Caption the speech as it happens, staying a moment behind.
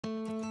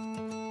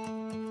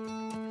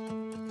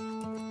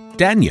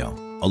Danio,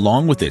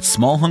 along with its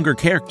small hunger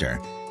character,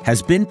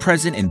 has been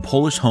present in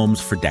Polish homes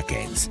for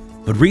decades.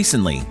 But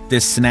recently,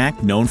 this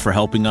snack, known for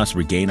helping us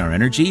regain our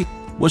energy,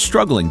 was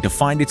struggling to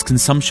find its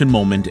consumption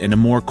moment in a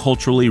more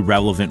culturally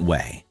relevant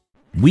way.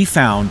 We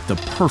found the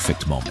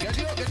perfect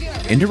moment: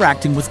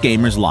 interacting with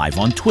gamers live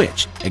on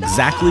Twitch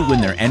exactly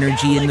when their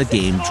energy in the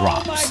game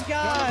drops.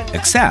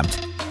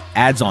 Except,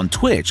 ads on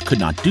Twitch could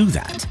not do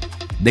that.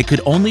 They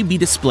could only be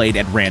displayed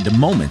at random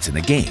moments in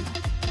the game.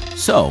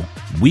 So,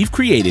 we've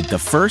created the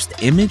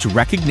first image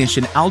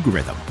recognition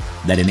algorithm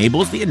that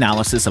enables the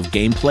analysis of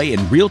gameplay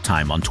in real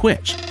time on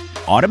Twitch,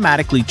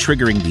 automatically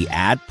triggering the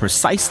ad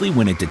precisely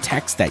when it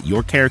detects that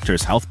your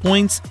character's health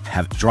points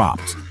have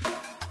dropped.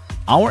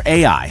 Our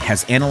AI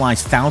has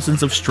analyzed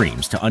thousands of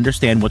streams to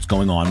understand what's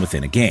going on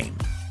within a game,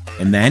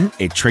 and then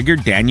it triggered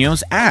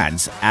Danio's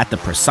ads at the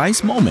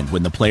precise moment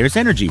when the player's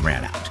energy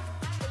ran out.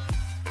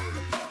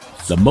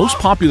 The most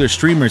popular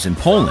streamers in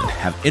Poland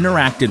have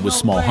interacted with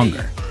Small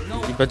Hunger.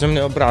 I będzie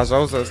mnie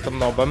obrażał, że jestem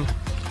nobem.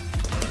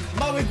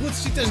 Mały głód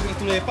ci też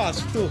gratuluję, patrz,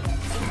 tu.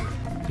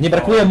 Nie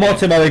brakuje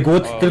mocy, mały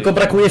głód, tylko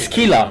brakuje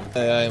skilla.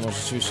 Ej, może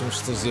rzeczywiście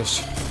muszę coś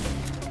zjeść.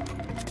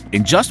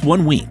 In just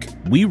 1 week,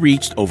 we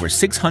reached over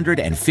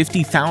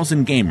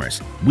 650,000 gamers.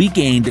 We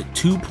gained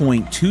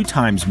 2.2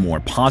 times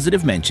more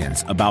positive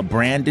mentions about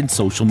brand in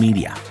social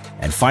media.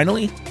 And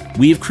finally,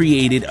 we have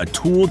created a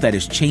tool that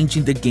is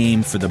changing the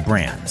game for the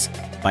brands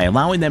by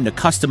allowing them to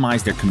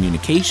customize their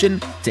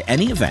communication to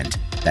any event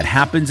that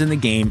happens in the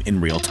game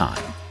in real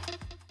time.